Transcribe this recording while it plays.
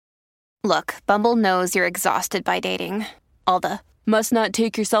Look, Bumble knows you're exhausted by dating. All the must not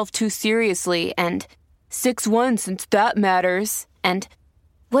take yourself too seriously and 6'1" since that matters. And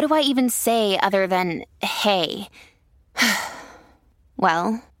what do I even say other than hey?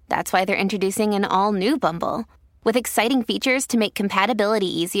 Well, that's why they're introducing an all-new Bumble with exciting features to make compatibility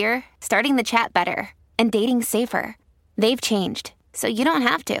easier, starting the chat better, and dating safer. They've changed, so you don't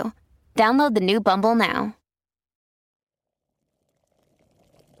have to. Download the new Bumble now.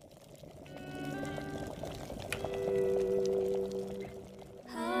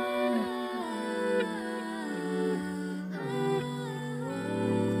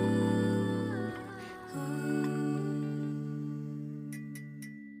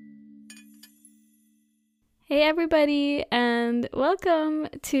 Hey everybody, and welcome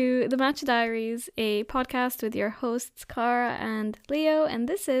to The Matcha Diaries, a podcast with your hosts Cara and Leo, and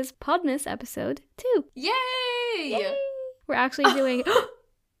this is Podmas episode 2. Yay! Yay! We're actually doing...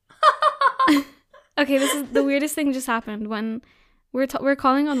 Okay, this is the weirdest thing just happened when we're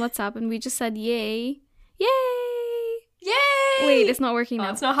calling on WhatsApp and we just said yay. Yay! Yay! Wait, it's not working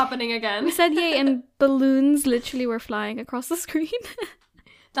now. It's not happening again. We said yay and balloons literally were flying across the screen.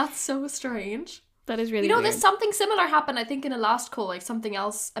 That's so strange. That is really weird. There's something similar happened, I think, in a last call, like something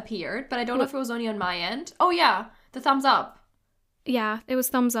else appeared, but I don't know if it was only on my end. Oh yeah, the thumbs up. Yeah, it was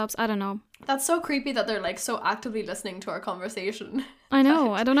thumbs ups, I don't know. That's so creepy that they're like so actively listening to our conversation. I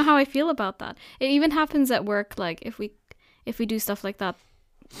know, I don't know how I feel about that. It even happens at work, like if we do stuff like that,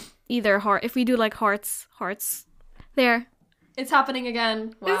 if we do like hearts, there. It's happening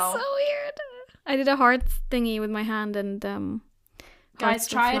again. Wow. It's so weird. I did a heart thingy with my hand and guys,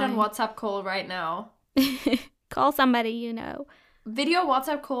 try it on WhatsApp call right now. Call somebody you know. Video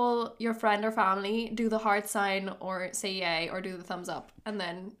WhatsApp call your friend or family, do the heart sign or say yay or do the thumbs up, and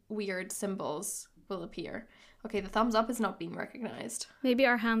then weird symbols will appear. Okay, the thumbs up is not being recognized. Maybe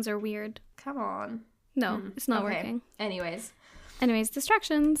our hands are weird. Come on. No, it's not working. Anyways,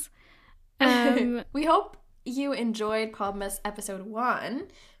 distractions. We hope you enjoyed Podmas episode 1,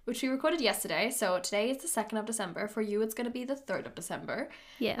 which we recorded yesterday. So today is the 2nd of December. For you, it's going to be the 3rd of December.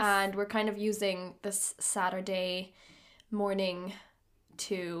 Yes. And we're kind of using this Saturday morning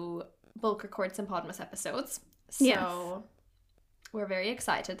to bulk record some Podmas episodes. So yes. We're very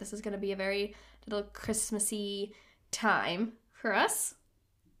excited. This is going to be a very little Christmassy time for us.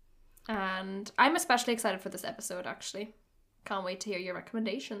 And I'm especially excited for this episode, actually. Can't wait to hear your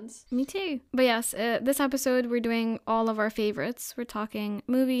recommendations. Me too. But yes, this episode we're doing all of our favorites. We're talking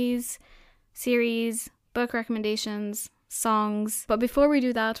movies, series, book recommendations, songs. But before we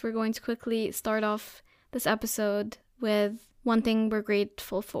do that, we're going to quickly start off this episode with one thing we're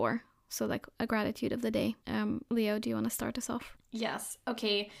grateful for. So like a gratitude of the day. Leo, do you want to start us off? Yes.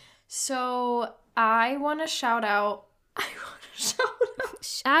 Okay. So I want to shout out.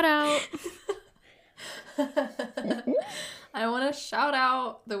 Shout out. I want to shout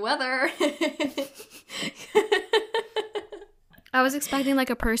out the weather. I was expecting like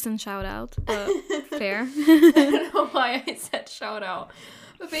a person shout out, but fair. I don't know why I said shout out.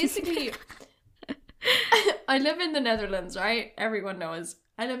 But basically, I live in the Netherlands, right? Everyone knows.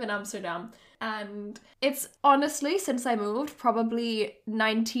 I live in Amsterdam. And it's honestly, since I moved, probably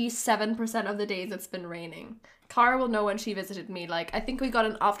 97% of the days it's been raining. Cara will know when she visited me. Like, I think we got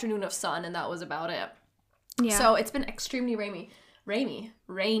an afternoon of sun and that was about it. Yeah. So it's been extremely rainy.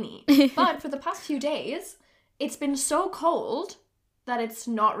 But for the past few days, it's been so cold that it's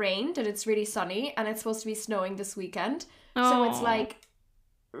not rained and it's really sunny and it's supposed to be snowing this weekend. Oh. So it's like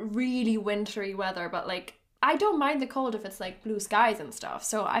really wintry weather, but like I don't mind the cold if it's like blue skies and stuff.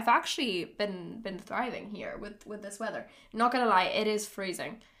 So I've actually been thriving here with this weather. Not gonna lie, it is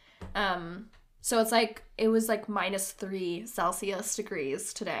freezing. So it's like it was like -3 Celsius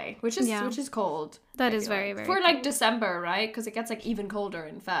degrees today, which is cold. That is very, very for cold. like December, right? Because it gets like even colder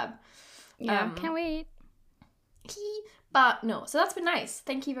in Feb. Yeah, can't wait. But no, so that's been nice.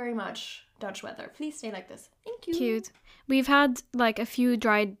 Thank you very much, Dutch weather. Please stay like this. Thank you. Cute. We've had like a few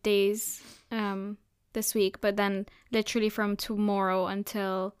dry days this week, but then literally from tomorrow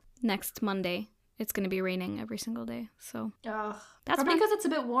until next Monday, it's going to be raining every single day. So that's probably because it's a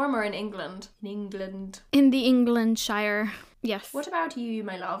bit warmer in England. In the Englandshire. Yes. What about you,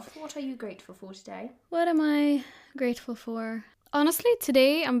 my love? What are you grateful for today? What am I grateful for? Honestly,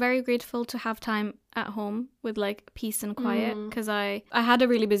 today I'm very grateful to have time at home with like peace and quiet, because I had a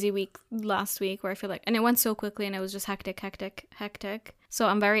really busy week last week where I feel like, and it went so quickly and it was just hectic. So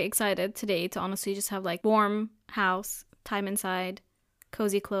I'm very excited today to honestly just have like warm house, time inside,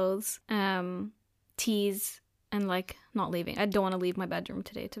 cozy clothes, teas, and like not leaving. I don't want to leave my bedroom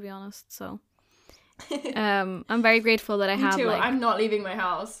today, to be honest. So I'm very grateful that I have. Me too. Like, I'm not leaving my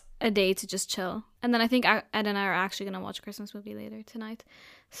house. a day to just chill. And then I think Ed and I are actually going to watch a Christmas movie later tonight.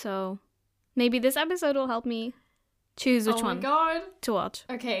 So maybe this episode will help me choose which one to watch.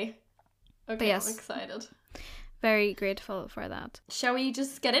 Okay. But yes, I'm excited. Very grateful for that. Shall we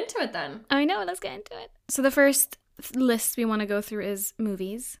just get into it then? I know, let's get into it. So the first list we want to go through is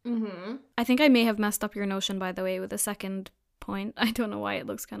movies. Mm-hmm. I think I may have messed up your notion, by the way, with the second point. I don't know why it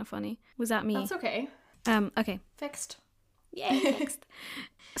looks kind of funny. Was that me? That's okay. Okay. Fixed. Yay, fixed.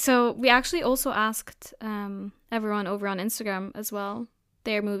 So we actually also asked everyone over on Instagram as well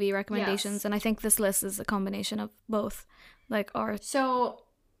their movie recommendations. Yes. And I think this list is a combination of both. Like our... So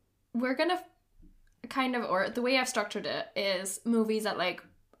we're going to kind of, or the way I've structured it is movies that like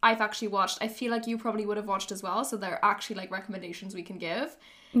I've actually watched. I feel like you probably would have watched as well. So they're actually like recommendations we can give.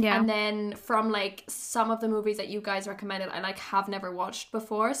 Yeah. And then from like some of the movies that you guys recommended, I like have never watched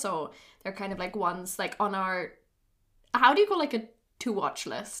before. So they're kind of like ones like on our, how do you call like a to watch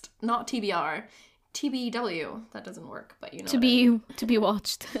list? Not TBR, TBW. That doesn't work, but you know. To be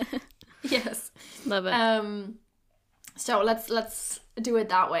watched. Yes. Love it. So let's do it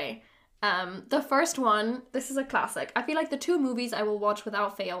that way. The first one, this is a classic. I feel like the two movies I will watch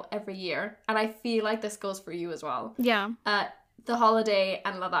without fail every year, and I feel like this goes for you as well. Yeah. The Holiday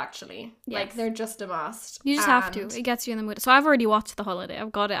and Love Actually. Yes. Like, they're just a must. You just have to. It gets you in the mood. So I've already watched The Holiday.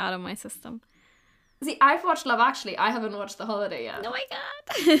 I've got it out of my system. See, I've watched Love Actually. I haven't watched The Holiday yet. Oh my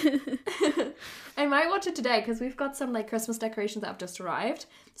god. I might watch it today because we've got some like Christmas decorations that have just arrived.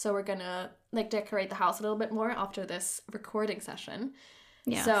 So we're gonna like decorate the house a little bit more after this recording session.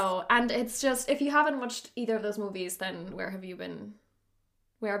 Yeah. So, and it's just, if you haven't watched either of those movies, then where have you been?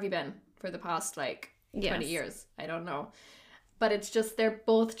 Where have you been for the past like 20 years? I don't know. But it's just, they're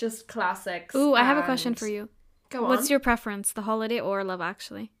both just classics. Ooh, I have a question for you. Go on. What's your preference, The Holiday or Love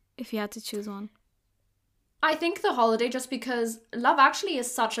Actually? If you had to choose one. I think The Holiday, just because Love Actually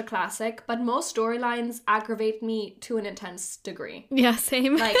is such a classic, but most storylines aggravate me to an intense degree. Yeah,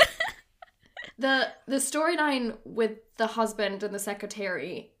 same. Like, the storyline with the husband and the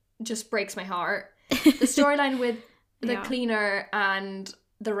secretary just breaks my heart. The storyline with the cleaner and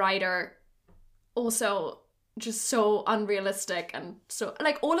the writer also just so unrealistic, and so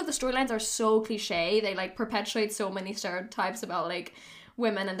like all of the storylines are so cliche. They like perpetuate so many stereotypes about like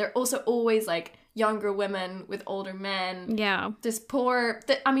women, and they're also always like younger women with older men. Yeah. This poor,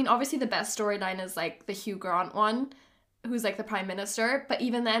 I mean, obviously the best storyline is like the Hugh Grant one, who's like the prime minister, but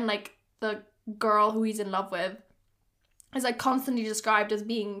even then like the girl who he's in love with is like constantly described as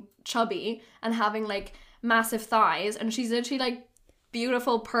being chubby and having like massive thighs, and she's literally like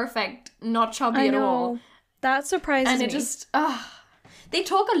beautiful, perfect, not chubby at all. That surprises me. And it just, they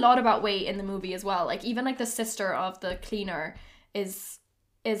talk a lot about weight in the movie as well. Like even like the sister of the cleaner is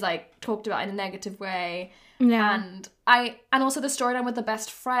like talked about in a negative way. Yeah. And also the storyline with the best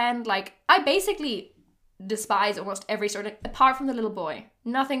friend, like I basically despise almost every story apart from the little boy.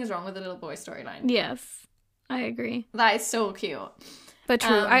 Nothing is wrong with the little boy storyline. Yes, I agree. That is so cute. But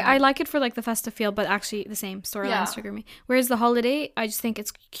true. I like it for like the festive feel, but actually the same storylines trigger me. Whereas The Holiday, I just think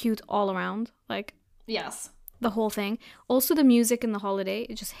it's cute all around. Like, yes, the whole thing. Also the music in The Holiday,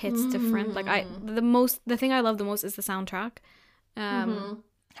 it just hits different. Like the thing I love the most is the soundtrack.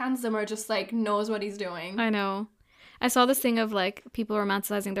 Hans Zimmer just like knows what he's doing. I know. I saw this thing of like people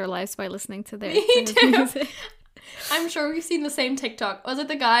romanticizing their lives by listening to their music. I'm sure we've seen the same TikTok. Was it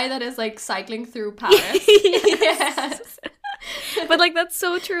the guy that is like cycling through Paris? Yes. But like that's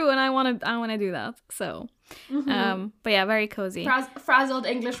so true, and I want to do that. So, but yeah, very cozy. Frazzled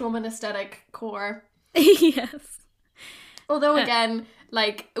English woman aesthetic core. Yes. Although again,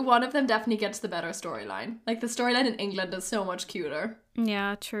 like one of them definitely gets the better storyline. Like the storyline in England is so much cuter.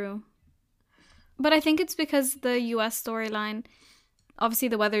 Yeah, true. But I think it's because the US storyline, obviously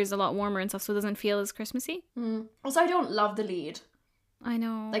the weather is a lot warmer and stuff, so it doesn't feel as Christmassy. Also, I don't love the lead. I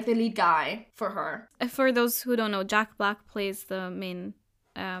know. Like the lead guy for her. For those who don't know, Jack Black plays the main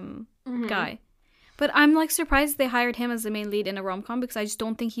guy. But I'm like surprised they hired him as the main lead in a rom-com, because I just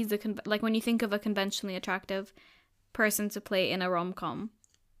don't think he's like when you think of a conventionally attractive person to play in a rom-com.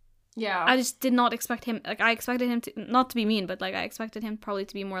 Yeah. I just did not expect him. Like I expected him to, not to be mean, but like I expected him probably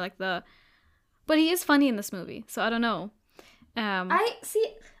to be more like the. But he is funny in this movie, so I don't know. I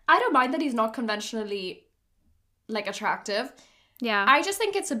don't mind that he's not conventionally like attractive. Yeah. I just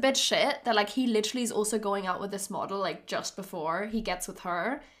think it's a bit shit that like he literally is also going out with this model like just before he gets with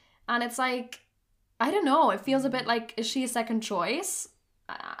her, and it's like, I don't know, it feels a bit like, is she a second choice?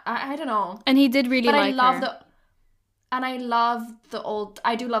 I don't know. And he did really like her. I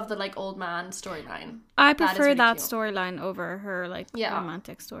do love the like old man storyline. I prefer that storyline over her like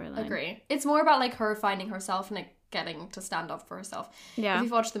romantic storyline. Agree. It's more about like her finding herself and like getting to stand up for herself. Yeah. If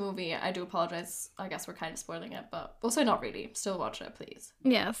you've watched the movie, I do apologize. I guess we're kind of spoiling it, but also not really. Still watch it, please.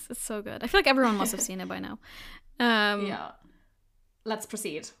 Yes, it's so good. I feel like everyone must have seen it by now. Yeah. Let's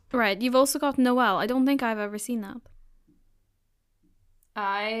proceed. Right. You've also got Noelle. I don't think I've ever seen that.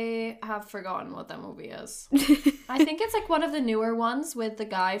 I have forgotten what that movie is. I think it's like one of the newer ones with the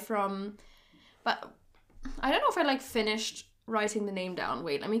guy from... But I don't know if I like finished writing the name down.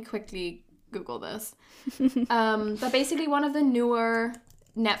 Wait, let me quickly Google this. But basically one of the newer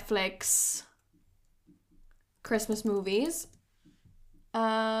Netflix Christmas movies.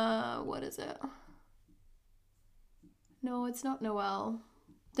 What is it? No, it's not Noelle.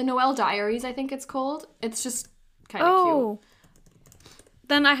 The Noelle Diaries, I think it's called. It's just kind of cute.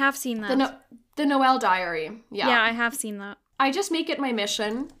 Then I have seen that. The Noelle Diary. Yeah. Yeah, I have seen that. I just make it my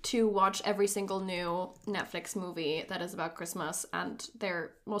mission to watch every single new Netflix movie that is about Christmas, and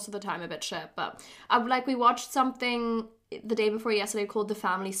they're most of the time a bit shit. But we watched something the day before yesterday called The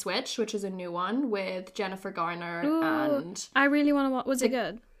Family Switch, which is a new one with Jennifer Garner. Ooh, and I really want to watch. Was it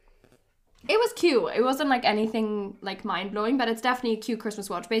good? It was cute. It wasn't like anything like mind blowing, but it's definitely a cute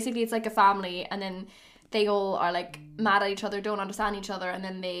Christmas watch. Basically, it's like a family, and then they all are like mad at each other, don't understand each other, and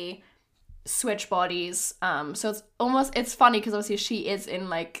then they switch bodies. So it's funny because obviously she is in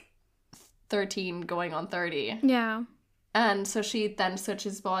like 13 going on 30. Yeah. And so she then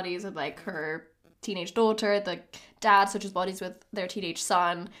switches bodies with like her teenage daughter, the dad switches bodies with their teenage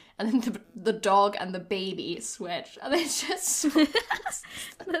son, and then the dog and the baby switch. And it's just so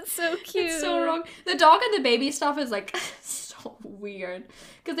that's so cute. It's so wrong. The dog and the baby stuff is like so weird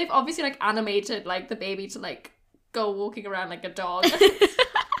because they've obviously like animated like the baby to like go walking around like a dog.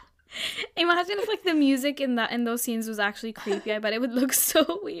 Imagine if like the music in those scenes was actually creepy. I bet it would look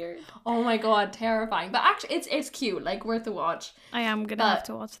so weird. Oh my god, terrifying. But actually it's cute, like worth a watch. I am gonna have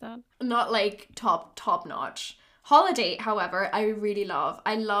to watch that. Not like top notch. Holiday, however, I really love.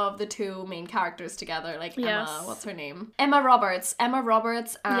 I love the two main characters together, like yes. Emma, what's her name? Emma Roberts and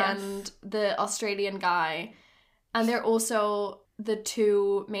yes. the Australian guy. And they're also the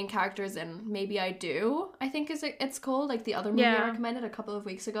two main characters in Maybe I Do, I think it's called, like the other movie I recommended a couple of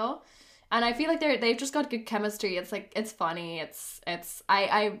weeks ago. And I feel like they've just got good chemistry. It's like, it's funny.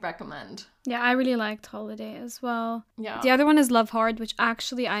 I recommend. Yeah, I really liked Holiday as well. Yeah. The other one is Love Hard, which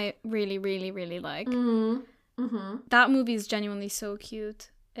actually I really, really, really like. Mm-hmm. That movie is genuinely so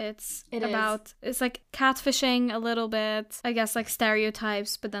cute. It's like catfishing a little bit, I guess, like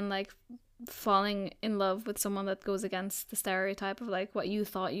stereotypes, but then like falling in love with someone that goes against the stereotype of like what you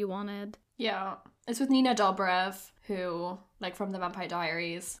thought you wanted. Yeah. It's with Nina Dobrev, who, like, from the Vampire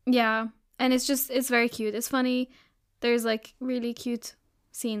Diaries. Yeah. And it's very cute. It's funny. There's like really cute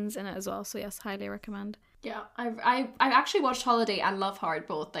scenes in it as well. So yes, highly recommend. Yeah, I've actually watched Holiday and Love Hard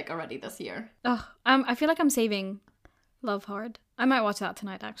both like already this year. Oh, I feel like I'm saving Love Hard. I might watch that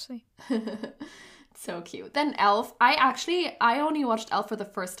tonight actually. So cute. Then Elf. I only watched Elf for the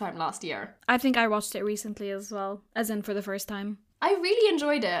first time last year. I think I watched it recently as well, as in for the first time. I really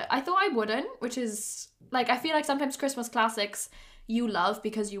enjoyed it. I thought I wouldn't, which is like I feel like sometimes Christmas classics you love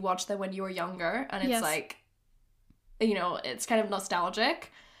because you watched them when you were younger, and it's like, you know, it's kind of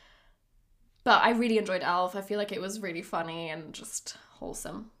nostalgic. But I really enjoyed Elf. I feel like it was really funny and just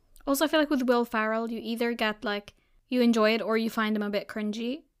wholesome. Also, I feel like with Will Ferrell, you either get like, you enjoy it or you find him a bit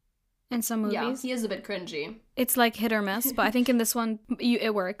cringy in some movies. Yeah, he is a bit cringy. It's like hit or miss, but I think in this one,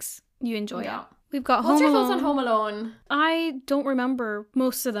 it works. You enjoy it. We've got What's Home your Alone. thoughts on Home Alone? I don't remember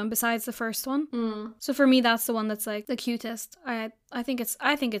most of them besides the first one. So for me, that's the one that's like the cutest. I think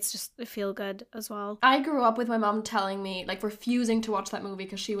it's just a feel good as well. I grew up with my mom telling me, like, refusing to watch that movie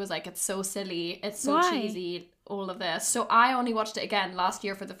because she was like, it's so silly, it's so cheesy, all of this. So I only watched it again last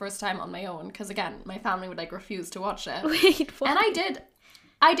year for the first time on my own because, again, my family would like refuse to watch it. Wait, what? And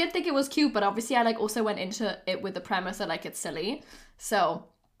I did think it was cute, but obviously I like also went into it with the premise that like it's silly. So,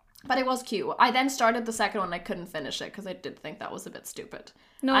 but it was cute. I then started the second one and I couldn't finish it because I did think that was a bit stupid.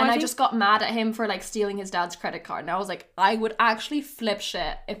 No, and I just got mad at him for like stealing his dad's credit card. And I was like, I would actually flip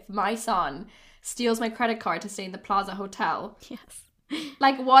shit if my son steals my credit card to stay in the Plaza Hotel. Yes.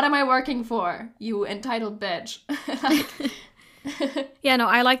 Like, what am I working for, you entitled bitch? Yeah, no,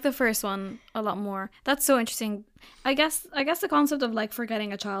 I like the first one a lot more. That's so interesting. I guess the concept of like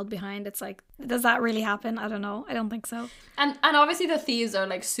forgetting a child behind, it's like, does that really happen? I don't know. I don't think so. And obviously the thieves are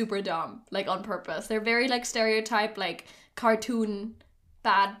like super dumb, like on purpose. They're very like stereotype, like cartoon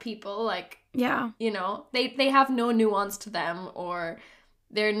bad people. Like, yeah, you know, they have no nuance to them, or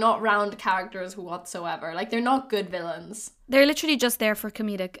they're not round characters whatsoever. Like, they're not good villains. They're literally just there for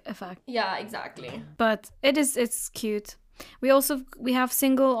comedic effect. Yeah, exactly. But it's cute. We have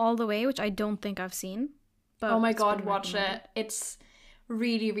Single All the Way, which I don't think I've seen. But oh my it's god, been watch recommended. it. It's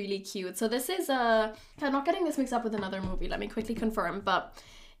really, really cute. So this is I'm not getting this mixed up with another movie. Let me quickly confirm. But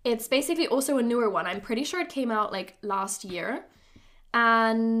it's basically also a newer one. I'm pretty sure it came out like last year.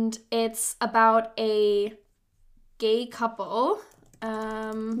 And it's about a gay couple.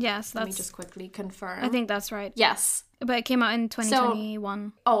 Yes, let me just quickly confirm. I think that's right. Yes. But it came out in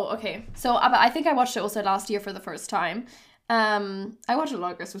 2021. Oh, okay. So but I think I watched it also last year for the first time. I watched a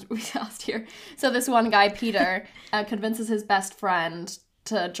lot of Christmas movies last year. So this one guy, Peter, convinces his best friend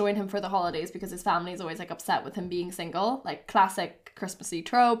to join him for the holidays because his family is always like upset with him being single, like classic Christmassy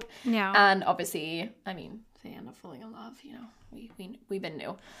trope. Yeah. And obviously, I mean, they end up falling in love, you know. We've been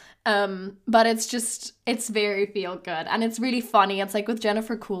new. But it's very feel good and it's really funny. It's like with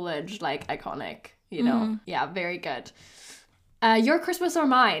Jennifer Coolidge, like iconic, you know. Yeah, very good. Your Christmas or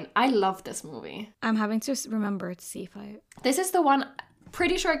Mine. I love this movie. I'm having to remember to see if I... This is the one,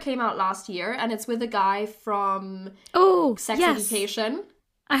 pretty sure it came out last year, and it's with a guy from Sex Education.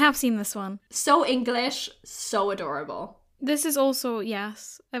 I have seen this one. So English, so adorable. This is also,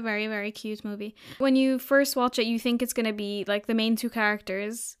 yes, a very, very cute movie. When you first watch it, you think it's going to be like the main two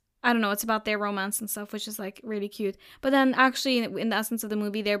characters. I don't know, it's about their romance and stuff, which is like really cute. But then actually, in the essence of the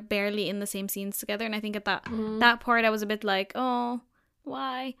movie, they're barely in the same scenes together. And I think at that part, I was a bit like, oh,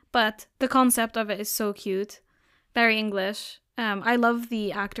 why? But the concept of it is so cute. Very English. I love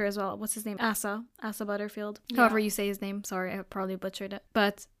the actor as well. What's his name? Asa Butterfield. Yeah. However you say his name. Sorry, I probably butchered it.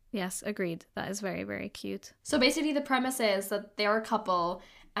 But yes, agreed. That is very, very cute. So basically the premise is that they're a couple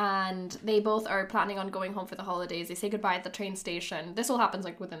and they both are planning on going home for the holidays. They say goodbye at the train station. This all happens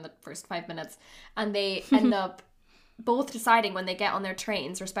like within the first 5 minutes. And they end up both deciding when they get on their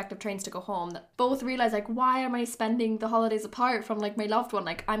respective trains to go home, that both realize like, why am I spending the holidays apart from like my loved one?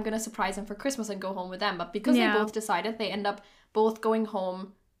 Like I'm going to surprise them for Christmas and go home with them. But because they both decided, they end up both going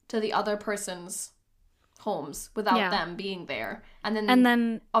home to the other person's homes without them being there. And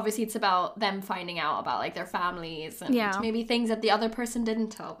then obviously it's about them finding out about like their families and maybe things that the other person didn't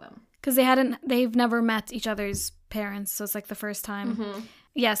tell them. Because they've never met each other's parents, so it's like the first time.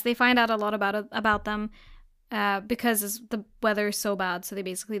 Yes, they find out a lot about them because the weather is so bad, so they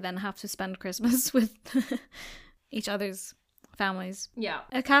basically then have to spend Christmas with each other's families. Yeah.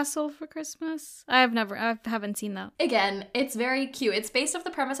 A Castle for Christmas? I haven't seen that. Again, it's very cute. It's based off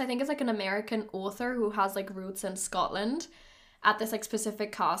the premise, I think it's like an American author who has like roots in Scotland at this like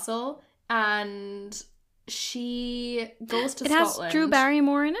specific castle, and she goes to Scotland. It has Drew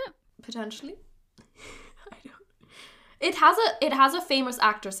Barrymore in it? Potentially. I don't. It has a famous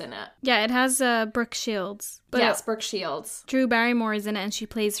actress in it. Yeah, it has Brooke Shields. But yes, Brooke Shields. Drew Barrymore is in it and she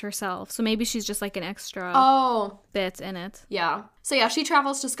plays herself. So maybe she's just like an extra bit in it. Yeah. So yeah, she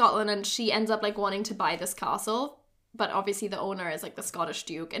travels to Scotland and she ends up like wanting to buy this castle. But obviously the owner is like the Scottish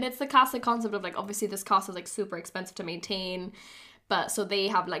Duke. And it's the classic concept of like, obviously this castle is like super expensive to maintain. But so they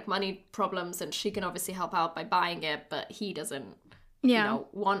have like money problems and she can obviously help out by buying it. But he doesn't,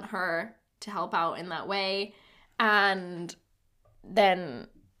 want her to help out in that way. And then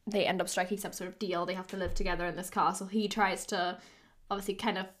they end up striking some sort of deal. They have to live together in this castle. He tries to obviously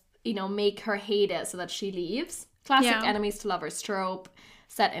kind of, make her hate it so that she leaves. Classic enemies to lovers trope,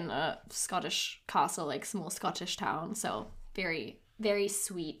 set in a Scottish castle, like small Scottish town. So very, very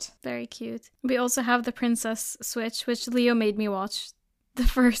sweet. Very cute. We also have the Princess Switch, which Leo made me watch the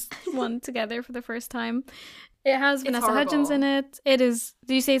first one together for the first time. It has Vanessa Hudgens in it. It is,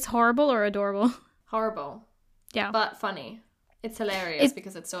 do you say it's horrible or adorable? Horrible. Yeah. But funny. It's hilarious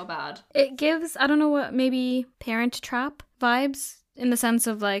because it's so bad. It gives, I don't know what, maybe Parent Trap vibes in the sense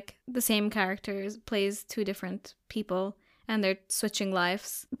of like the same characters plays two different people and they're switching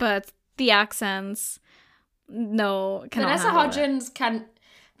lives. But the accents, no, cannot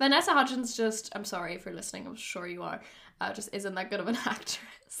Vanessa Hudgens just, I'm sorry if you're listening, I'm sure you are, just isn't that good of an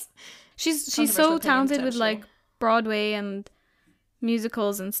actress. She's so talented with like Broadway and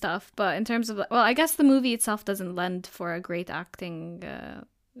musicals and stuff, but in terms of, well, I guess the movie itself doesn't lend for a great acting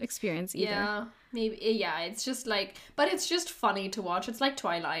experience either. Yeah, maybe. Yeah, it's just like, but it's just funny to watch. It's like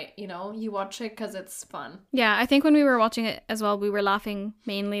Twilight, you watch it because it's fun. Yeah, I think when we were watching it as well, we were laughing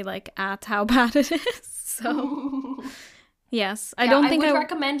mainly like at how bad it is. So yes, I would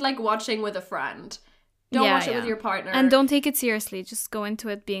recommend like watching with a friend. Don't watch it with your partner. And don't take it seriously. Just go into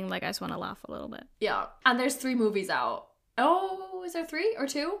it being like, I just want to laugh a little bit. Yeah. And there's 3 movies out. Oh, is there 3 or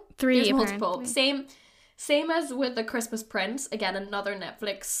 2? 3, there's apparently. Multiple. Same as with The Christmas Prince. Again, another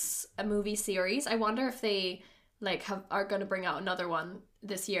Netflix movie series. I wonder if they like are going to bring out another one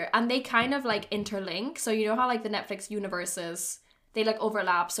this year. And they kind of like interlink. So you know how like the Netflix universes, they like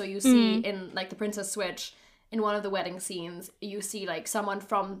overlap. So you see in like The Princess Switch, in one of the wedding scenes, you see like someone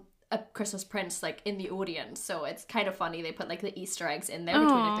from a Christmas Prince like in the audience, so it's kind of funny. They put like the Easter eggs in there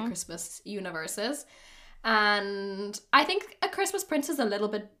between like the Christmas universes, and I think A Christmas Prince is a little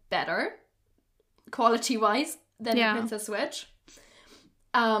bit better quality wise than The Princess Switch.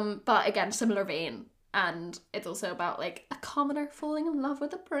 But again, similar vein, and it's also about like a commoner falling in love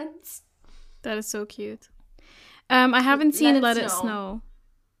with a prince. That is so cute. I haven't seen Let It Snow.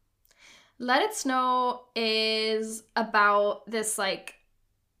 Let It Snow is about this like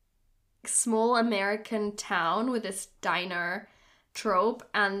small American town with this diner trope,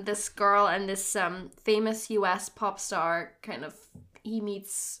 and this girl and this famous US pop star kind of, he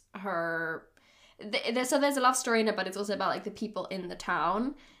meets her. So there's a love story in it, but it's also about like the people in the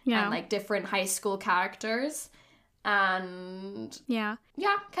town and like different high school characters, and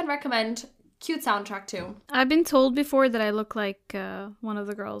can recommend. Cute soundtrack too. I've been told before that I look like one of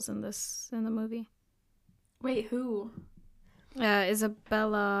the girls in the movie. Wait, who?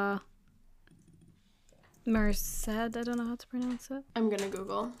 Isabella Merced. I don't know how to pronounce it. I'm gonna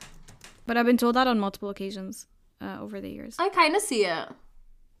Google. But I've been told that on multiple occasions over the years. I kind of see it.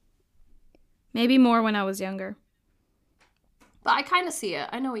 Maybe more when I was younger. But I kind of see it.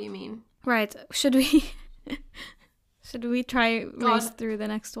 I know what you mean. Right. Should we try race through the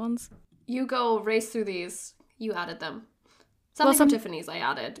next ones? You go race through these. You added them. Something from Tiffany's I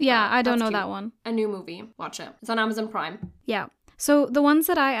added. Yeah, I don't know that one. A new movie. Watch it. It's on Amazon Prime. Yeah. So the ones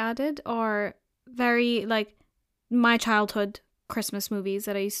that I added are very, like, my childhood Christmas movies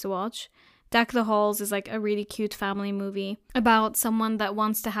that I used to watch. Deck the Halls is, like, a really cute family movie about someone that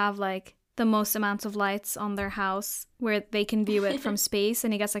wants to have, like, the most amount of lights on their house where they can view it from space,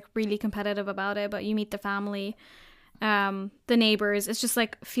 and he gets, like, really competitive about it, but you meet the family. The neighbors, it's just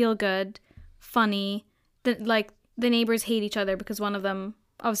like feel good, funny. The neighbors hate each other because one of them,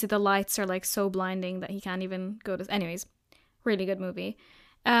 obviously the lights are like so blinding that he can't even go to. Anyways, really good movie.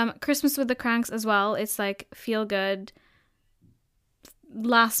 Christmas with the Cranks as well. It's like feel good.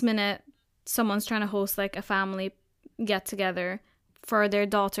 Last minute, someone's trying to host like a family get together for their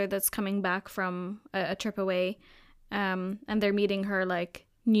daughter that's coming back from a trip away, and they're meeting her like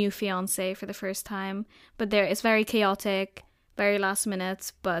new fiance for the first time, but it's very chaotic, very last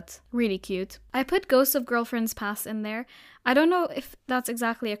minute, but really cute. I put Ghosts of Girlfriends Past in there. I don't know if that's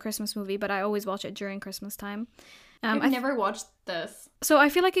exactly a Christmas movie, but I always watch it during Christmas time. I've never watched this, so I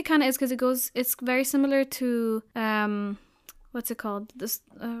feel like it kind of is, because it's very similar to what's it called, this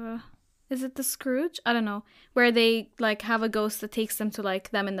is it the Scrooge? I don't know, where they like have a ghost that takes them to like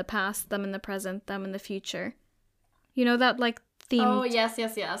them in the past, them in the present, them in the future, you know, that like theme. Oh, yes.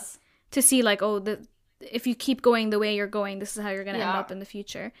 To see like, if you keep going the way you're going, this is how you're going to end up in the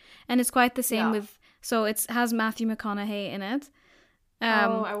future. And it's quite the same with, so it has Matthew McConaughey in it.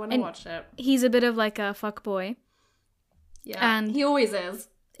 I want to watch it. He's a bit of like a fuckboy. Yeah, and he always is.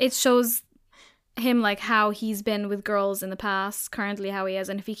 It shows him like how he's been with girls in the past, currently how he is,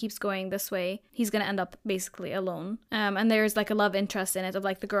 and if he keeps going this way, he's going to end up basically alone. And there's like a love interest in it of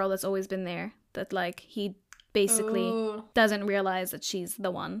like the girl that's always been there, that like he basically doesn't realize that she's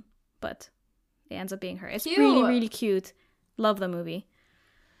the one, but it ends up being her. It's really, really cute. Love the movie.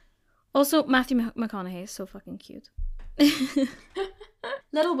 Also, Matthew McConaughey is so fucking cute.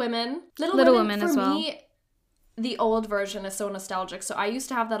 Little Women as well. For me, the old version is so nostalgic. So I used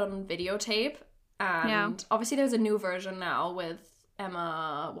to have that on videotape, and obviously there's a new version now with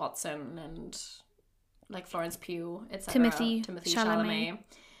Emma Watson and like Florence Pugh, etc. Timothée Chalamet.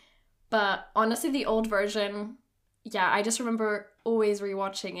 But honestly, the old version, I just remember always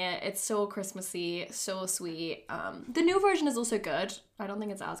rewatching it. It's so Christmassy, so sweet. The new version is also good. I don't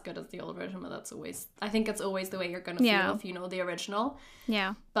think it's as good as the old version, but I think it's always the way you're gonna feel if you know the original.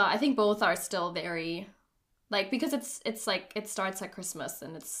 Yeah. But I think both are still very, like, because it's like it starts at Christmas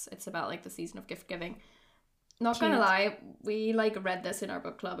and it's about like the season of gift giving. Not gonna lie, we like read this in our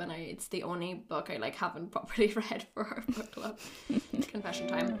book club, and it's the only book I like haven't properly read for our book club. Confession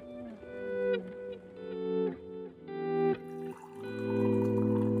time.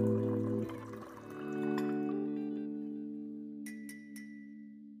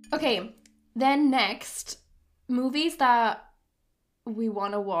 Okay, then next, movies that we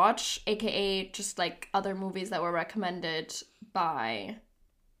want to watch, aka just like other movies that were recommended by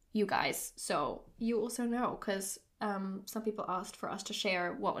you guys. So you also know, because some people asked for us to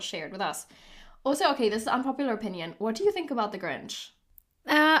share what was shared with us. Also, okay, this is unpopular opinion. What do you think about The Grinch?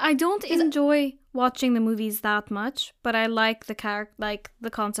 I don't enjoy watching the movies that much, but I like the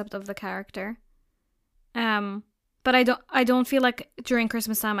concept of the character. But I don't feel like during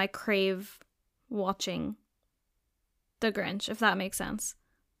Christmas time I crave watching The Grinch, if that makes sense.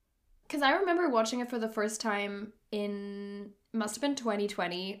 Because I remember watching it for the first time must have been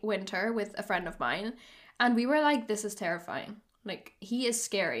 2020 winter with a friend of mine. And we were like, this is terrifying. Like, he is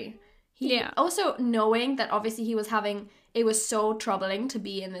scary. Also knowing that obviously it was so troubling to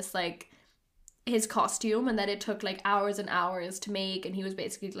be in this, like, his costume, and that it took like hours and hours to make, and he was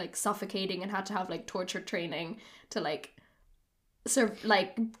basically like suffocating and had to have like torture training to like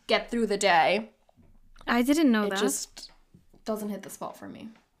get through the day. I didn't know that. It just doesn't hit the spot for me.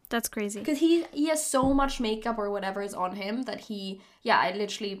 That's crazy. Because he has so much makeup or whatever is on him that it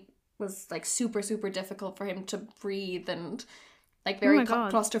literally was like super, super difficult for him to breathe, and like very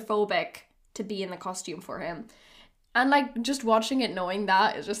claustrophobic to be in the costume for him. And like just watching it, knowing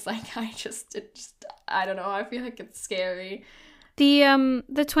that is just like, I don't know, I feel like it's scary. The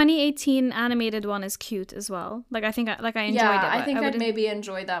 2018 animated one is cute as well. Like I enjoyed it. Yeah, I think I'd maybe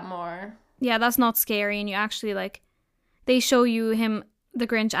enjoy that more. Yeah, that's not scary, and you actually like, they show you him, the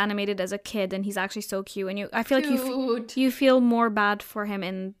Grinch, animated as a kid, and he's actually so cute, and I feel like you feel more bad for him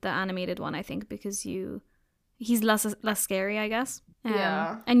in the animated one, I think, because he's less scary, I guess.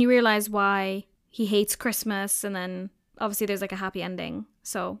 And you realize why he hates Christmas, and then obviously there's like a happy ending.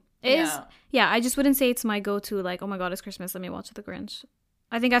 So it is. Yeah, I just wouldn't say it's my go-to, like, oh my god, it's Christmas, let me watch The Grinch.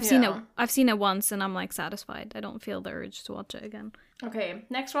 I think I've seen it once, and I'm like satisfied. I don't feel the urge to watch it again. Okay,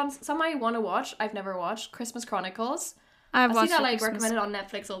 next one, some I want to watch, I've never watched, Christmas Chronicles. I see that like recommended on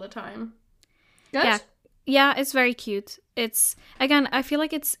Netflix all the time. Good? Yeah, it's very cute. It's, again, I feel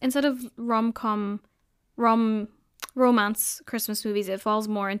like it's, instead of romance Christmas movies, it falls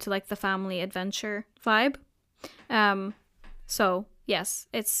more into like the family adventure vibe. So yes,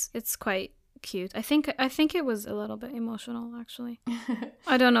 it's quite cute. I think it was a little bit emotional, actually.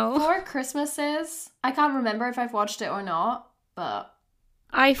 I don't know. 4 Christmases, I can't remember if I've watched it or not, but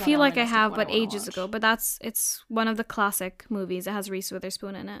I feel like I have, but ages ago. But it's one of the classic movies. It has Reese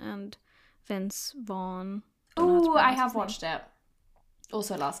Witherspoon in it and Vince Vaughn. Oh, I have watched it.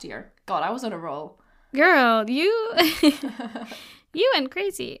 Also last year. God, I was on a roll. Girl, you went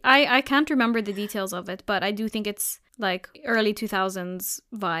crazy. I can't remember the details of it, but I do think it's like early 2000s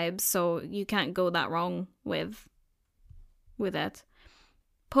vibes, so you can't go that wrong with it.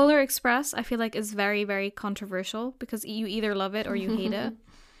 Polar Express, I feel like, is very, very controversial because you either love it or you hate it.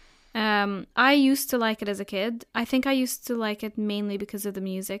 I used to like it as a kid. I think I used to like it mainly because of the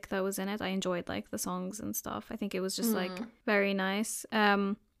music that was in it. I enjoyed like the songs and stuff. I think it was just like very nice.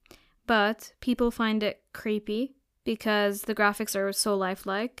 But people find it creepy because the graphics are so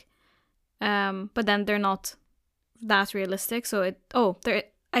lifelike. But then they're not that realistic. So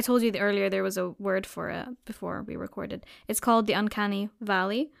I told you earlier there was a word for it before we recorded. It's called the uncanny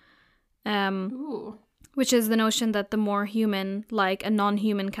valley, which is the notion that the more human-like a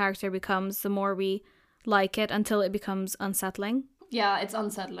non-human character becomes, the more we like it until it becomes unsettling. Yeah, it's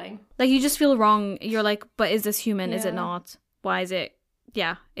unsettling. Like, you just feel wrong. You're like, but is this human? Yeah. Is it not? Why is it?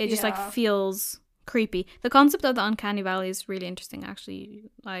 Yeah, it just like feels creepy. The concept of the uncanny valley is really interesting, actually.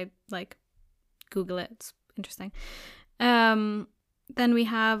 I like Google it. It's interesting. Then we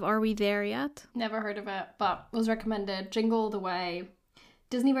have Are We There Yet? Never heard of it, but was recommended. Jingle All the Way.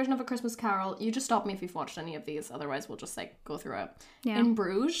 Disney version of A Christmas Carol. You just stop me if you've watched any of these, otherwise we'll just like go through it. Yeah. In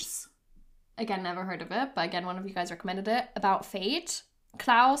Bruges. Again, never heard of it, but again, one of you guys recommended it. About Fate.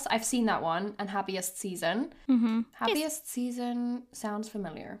 Klaus, I've seen that one. And Happiest Season. Mm-hmm. Happiest Season sounds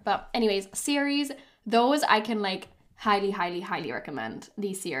familiar. But anyways, series. Those I can like highly, highly, highly recommend.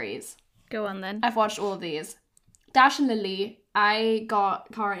 These series. Go on then. I've watched all of these. Dash and Lily. I got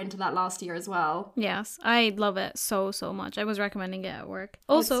Cara into that last year as well. Yes, I love it so much. I was recommending it at work.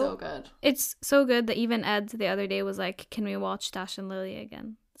 Also, it's so good. It's so good that even Ed the other day was like, "Can we watch Dash and Lily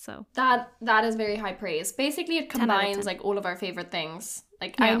again?" So that is very high praise. Basically, it combines like all of our favorite things.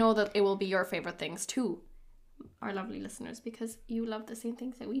 Like I know that it will be your favorite things too, our lovely listeners, because you love the same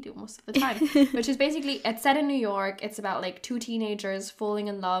things that we do most of the time. Which is basically, it's set in New York. It's about like 2 teenagers falling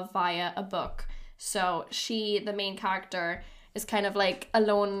in love via a book. So she, the main character, is kind of like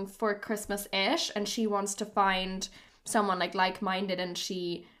alone for Christmas-ish, and she wants to find someone like-minded, and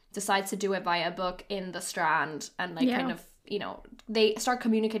she decides to do it via a book in the Strand, and kind of, you know, they start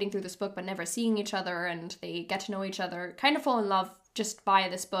communicating through this book but never seeing each other, and they get to know each other, kind of fall in love just via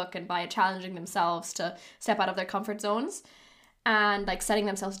this book and by challenging themselves to step out of their comfort zones and like setting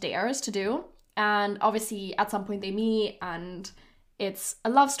themselves dares to do. And obviously at some point they meet, and it's a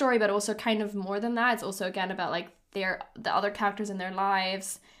love story, but also kind of more than that. It's also again about like the other characters in their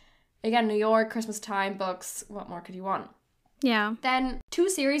lives. Again, New York, Christmas time, books. What more could you want? Yeah. Then 2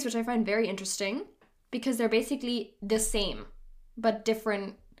 series, which I find very interesting because they're basically the same, but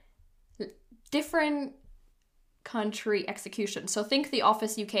different country execution. So think The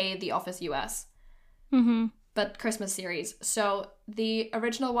Office UK, The Office US. Mm-hmm. But Christmas series. So the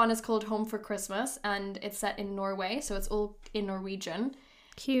original one is called Home for Christmas, and it's set in Norway, so it's all in Norwegian.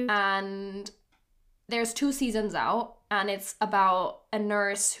 Cute. And there's 2 seasons out, and it's about a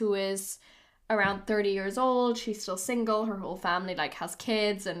nurse who is around 30 years old. She's still single. Her whole family like has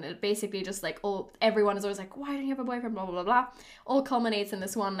kids, and it basically just like everyone is always like, why don't you have a boyfriend, blah blah blah blah. All culminates in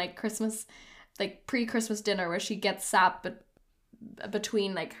this one like Christmas, like pre-Christmas dinner where she gets sat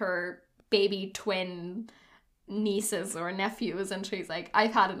between like her baby twin nieces or nephews, and she's like,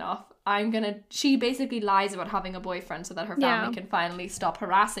 I've had enough. She basically lies about having a boyfriend so that her family can finally stop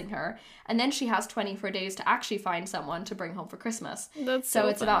harassing her, and then she has 24 days to actually find someone to bring home for Christmas. That's so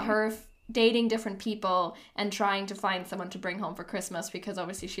it's funny. about her dating different people and trying to find someone to bring home for Christmas, because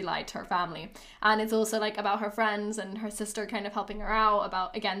obviously she lied to her family. And it's also like about her friends and her sister kind of helping her out,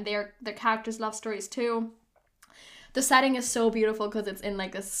 about again their characters' love stories too. The setting is so beautiful because it's in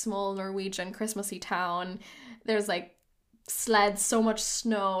like a small Norwegian Christmassy town. There's like sleds, so much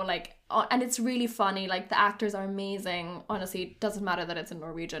snow, like, and it's really funny. Like the actors are amazing. Honestly, it doesn't matter that it's in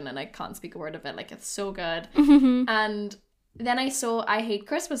Norwegian and I can't speak a word of it. Like it's so good. And then I saw I Hate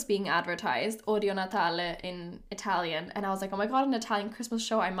Christmas being advertised, Odio Natale in Italian, and I was like, oh my god, an Italian Christmas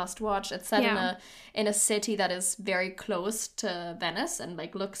show I must watch. It's set in a city that is very close to Venice and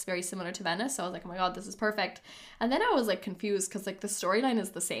like looks very similar to Venice. So I was like, oh my god, this is perfect. And then I was like confused because like the storyline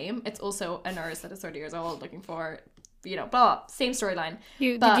is the same. It's also a nurse that is 30 years old looking for, you know, blah, blah, same storyline.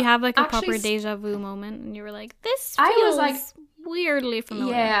 Did you have like a proper deja vu moment and you were like, this feels weirdly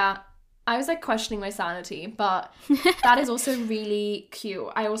familiar? Yeah. I was like questioning my sanity, but that is also really cute.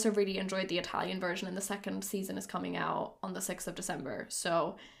 I also really enjoyed the Italian version, and the 2nd season is coming out on the 6th of December.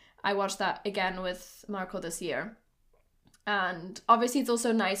 So I watched that again with Marco this year. And obviously it's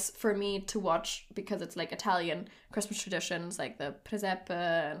also nice for me to watch because it's like Italian Christmas traditions, like the presepe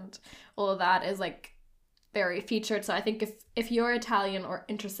and all of that is like very featured. So I think if you're Italian or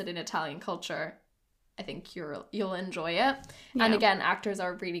interested in Italian culture, I think you'll enjoy it. Yeah. And again, actors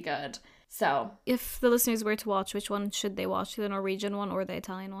are really good. So if the listeners were to watch, which one should they watch? The Norwegian one or the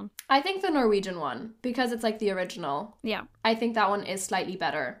Italian one? I think the Norwegian one, because it's like the original. Yeah. I think that one is slightly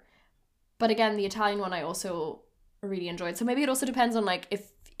better. But again, the Italian one I also really enjoyed. So maybe it also depends on like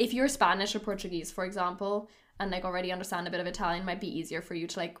if you're Spanish or Portuguese, for example, and like already understand a bit of Italian, might be easier for you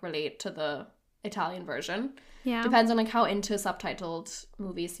to like relate to the Italian version. Yeah. Depends on like how into subtitled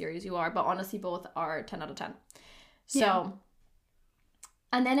movie series you are, but honestly both are 10 out of 10. So yeah.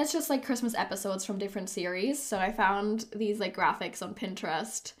 And then it's just like Christmas episodes from different series. So I found these like graphics on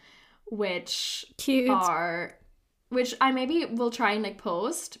Pinterest which I maybe will try and like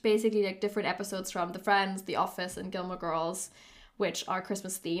post, basically like different episodes from The Friends, The Office and Gilmore Girls, which are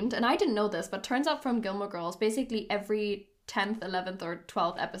Christmas themed. And I didn't know this, but turns out from Gilmore Girls, basically every 10th, 11th or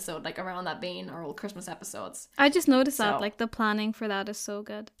 12th episode, like around that vein, are all Christmas episodes. I just noticed that, like the planning for that is so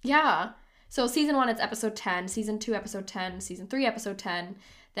good. Yeah. So season 1, it's episode 10, season 2, episode 10, season 3, episode 10,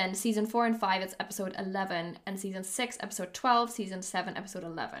 then season 4 and 5, it's episode 11, and season 6, episode 12, season 7, episode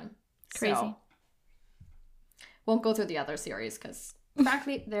 11. Crazy. So, won't go through the other series because,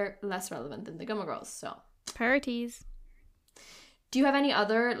 frankly, they're less relevant than the Gilmore Girls, so. Priorities. Do you have any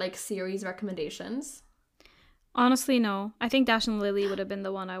other, like, series recommendations? Honestly, no. I think Dash and Lily would have been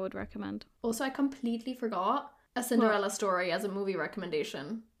the one I would recommend. Also, I completely forgot A Cinderella Story as a movie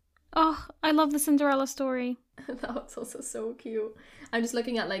recommendation. Oh, I love the Cinderella Story. That was also so cute. I'm just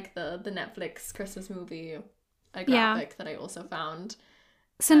looking at like the Netflix Christmas movie graphic that I also found.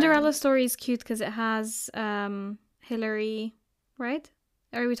 Cinderella Story is cute because it has Hillary, right?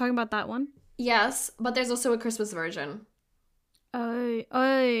 Are we talking about that one? Yes, but there's also a Christmas version.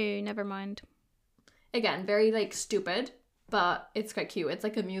 Oh, never mind. Again, very like stupid, but it's quite cute. It's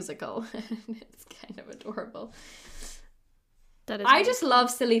like a musical. It's kind of adorable. I just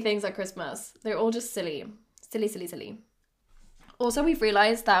love silly things at Christmas. They're all just silly. Silly. Also, we've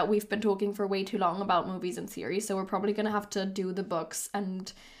realized that we've been talking for way too long about movies and series, so we're probably going to have to do the books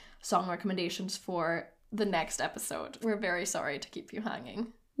and song recommendations for the next episode. We're very sorry to keep you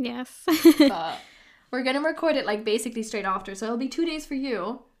hanging. Yes. But we're going to record it like basically straight after, so it'll be 2 days for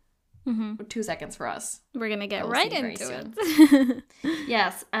you. 2 seconds for us. We're gonna get right into it.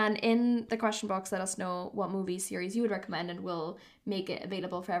 Yes, and in the question box, let us know what movie series you would recommend, and we'll make it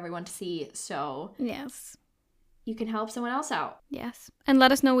available for everyone to see. So yes, you can help someone else out. Yes, and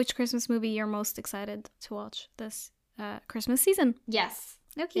let us know which Christmas movie you're most excited to watch this Christmas season. Yes.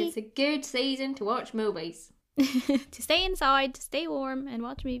 Okay. It's a good season to watch movies. To stay inside, to stay warm, and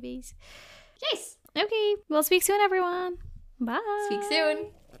watch movies. Yes. Okay. We'll speak soon, everyone. Bye. Speak soon.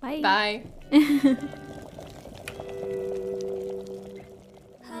 Bye. Bye.